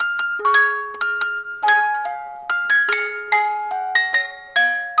Hello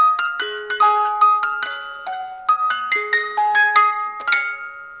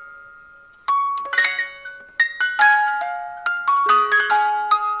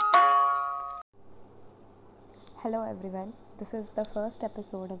everyone, this is the first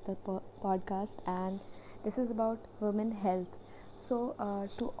episode of the podcast, and this is about women health. So,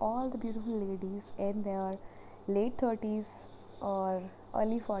 to all the beautiful ladies in their late 30s or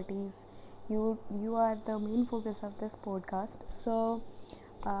early 40s, you are the main focus of this podcast. So,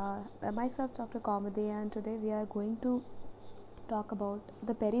 myself, Dr. Komadi, and today we are going to talk about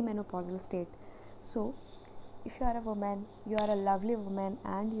the perimenopausal state. So, if you are a woman, you are a lovely woman,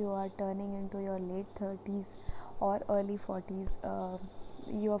 and you are turning into your late 30s or early 40s,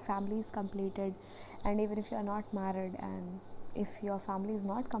 your family is completed, and even if you are not married, and if your family is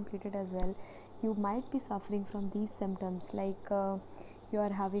not completed as well, you might be suffering from these symptoms like you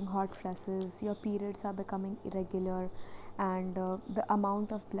are having hot flushes, your periods are becoming irregular, and the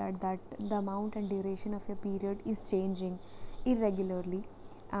amount and duration of your period is changing irregularly,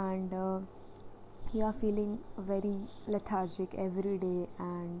 and you are feeling very lethargic every day,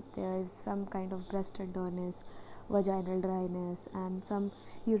 and there is some kind of breast tenderness, vaginal dryness, and some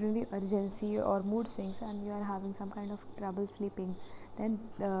urinary urgency or mood swings, and you are having some kind of trouble sleeping, then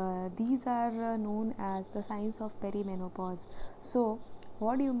these are known as the signs of perimenopause. So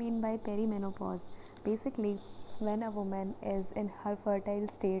what do you mean by perimenopause? Basically, when a woman is in her fertile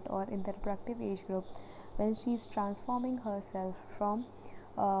state or in the reproductive age group, when she is transforming herself from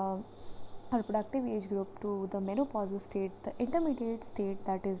uh, her productive age group to the menopausal state, the intermediate state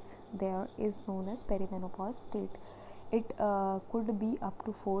that is there is known as perimenopause state. It could be up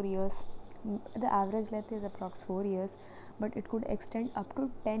to 4 years. The average length is approx 4 years, but it could extend up to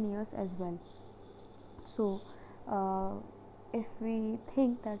 10 years as well. So uh, if we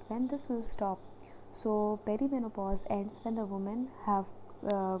think that when this will stop, so perimenopause ends when the women have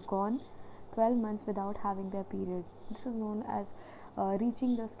gone 12 months without having their period. This is known as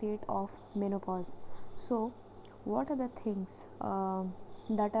reaching the state of menopause. So what are the things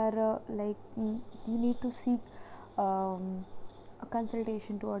that are you need to seek a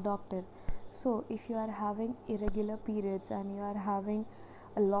consultation to a doctor? So if you are having irregular periods and you are having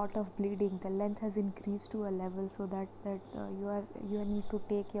a lot of bleeding, the length has increased to a level so that you need to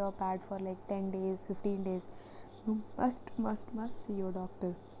take your pad for like 10 days, 15 days, you must see your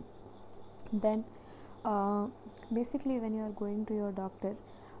doctor. Then uh, basically when you are going to your doctor,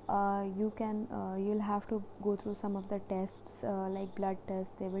 you'll have to go through some of the tests, like blood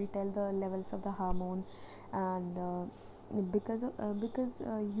tests. They will tell the levels of the hormone, and because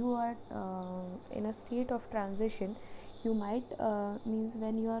you are in a state of transition, you might means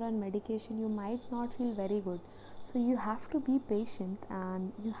when you are on medication you might not feel very good. So you have to be patient,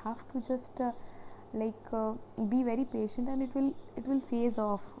 and you have to just be very patient, and it will phase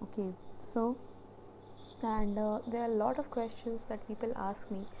off. Okay. So, and there are a lot of questions that people ask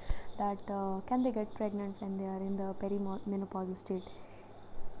me, that can they get pregnant when they are in the perimenopausal state.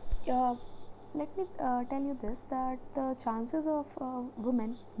 uh, Let me tell you this, that the chances of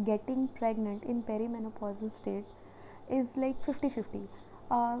women getting pregnant in perimenopausal state is like 50-50.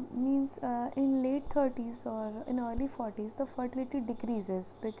 Means in late 30s or in early 40s the fertility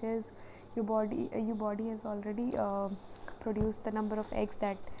decreases, because your body has already produced the number of eggs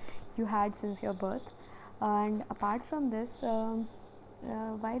that you had since your birth. And apart from this,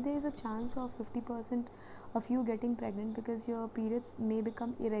 why there is a chance of 50% of you getting pregnant, because your periods may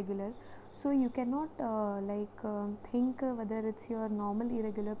become irregular. So you cannot think whether it's your normal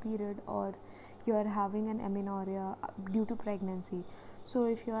irregular period or you are having an amenorrhea due to pregnancy. So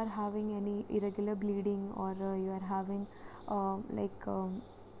if you are having any irregular bleeding, or you are having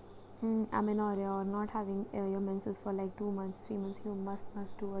amenorrhea, or not having your menses for like 2 months, 3 months, you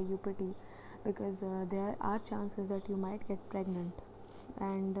must do a UPT, because there are chances that you might get pregnant.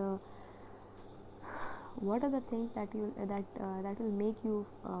 And what are the things that will make you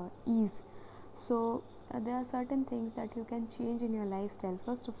ease? So there are certain things that you can change in your lifestyle.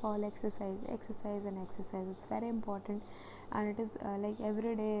 First of all, exercise. It's very important, and it is like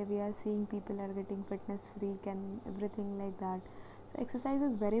every day we are seeing people are getting fitness freak and everything like that. So exercise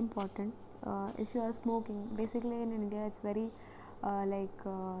is very important. If you are smoking, basically in India it's very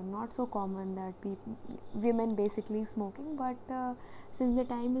not so common that women basically smoking, but since the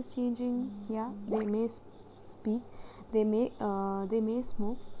time is changing, yeah, they may speak, they may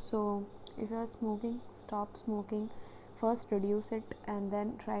smoke. So if you are smoking, stop smoking. First reduce it, and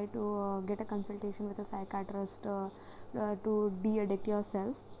then try to get a consultation with a psychiatrist to de-addict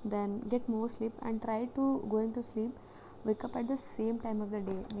yourself. Then get more sleep and try to go into sleep wake up at the same time of the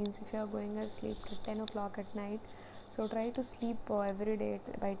day. Means if you are going to sleep at 10 o'clock at night, so try to sleep every day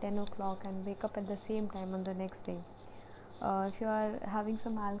by 10 o'clock and wake up at the same time on the next day. If you are having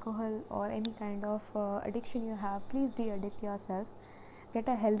some alcohol or any kind of addiction you have, please de-addict yourself, get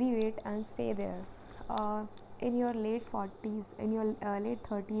a healthy weight and stay there. In your late 40s, in your late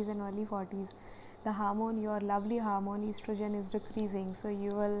 30s and early 40s, the hormone, your lovely hormone estrogen, is decreasing, so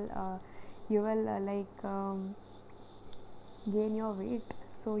you will gain your weight.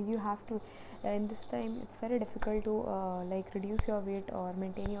 So you have to, in this time it's very difficult to reduce your weight or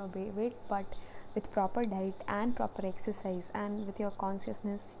maintain your weight, but with proper diet and proper exercise and with your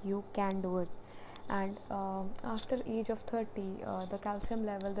consciousness, you can do it. And after age of 30, the calcium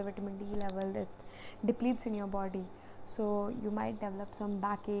level, the vitamin D level, it depletes in your body, so you might develop some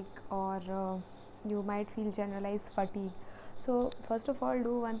backache, or you might feel generalized fatigue. So first of all,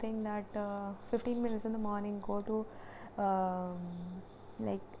 do one thing, that 15 minutes in the morning, go to um,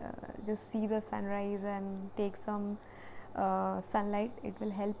 just see the sunrise and take some sunlight. It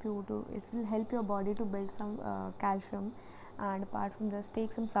will help your body to build some calcium. And apart from this,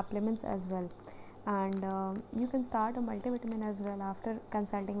 take some supplements as well. And you can start a multivitamin as well after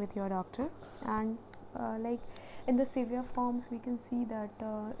consulting with your doctor. And like in the severe forms, we can see that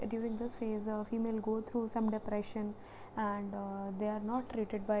during this phase, female go through some depression, and they are not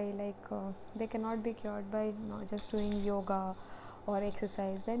treated by they cannot be cured by just doing yoga or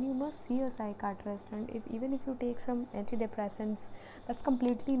exercise. Then you must see a psychiatrist, and if even if you take some antidepressants, that's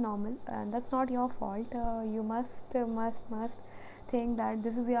completely normal and that's not your fault. You must think that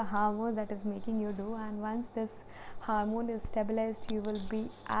this is your hormone that is making you do, and once this hormone is stabilized, you will be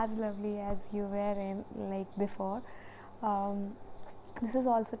as lovely as you were in like before. um, this is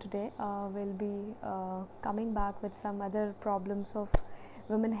all for today. We'll be coming back with some other problems of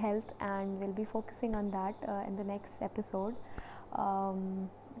women health, and we'll be focusing on that in the next episode. um,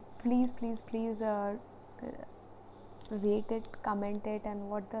 please rate it, comment it, and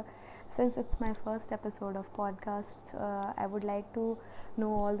what the since it's my first episode of podcast, I would like to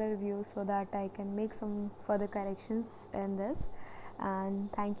know all the reviews so that I can make some further corrections in this.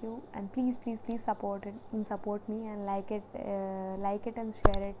 And thank you, and please support me and like it and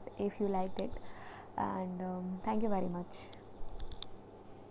share it if you liked it. And thank you very much.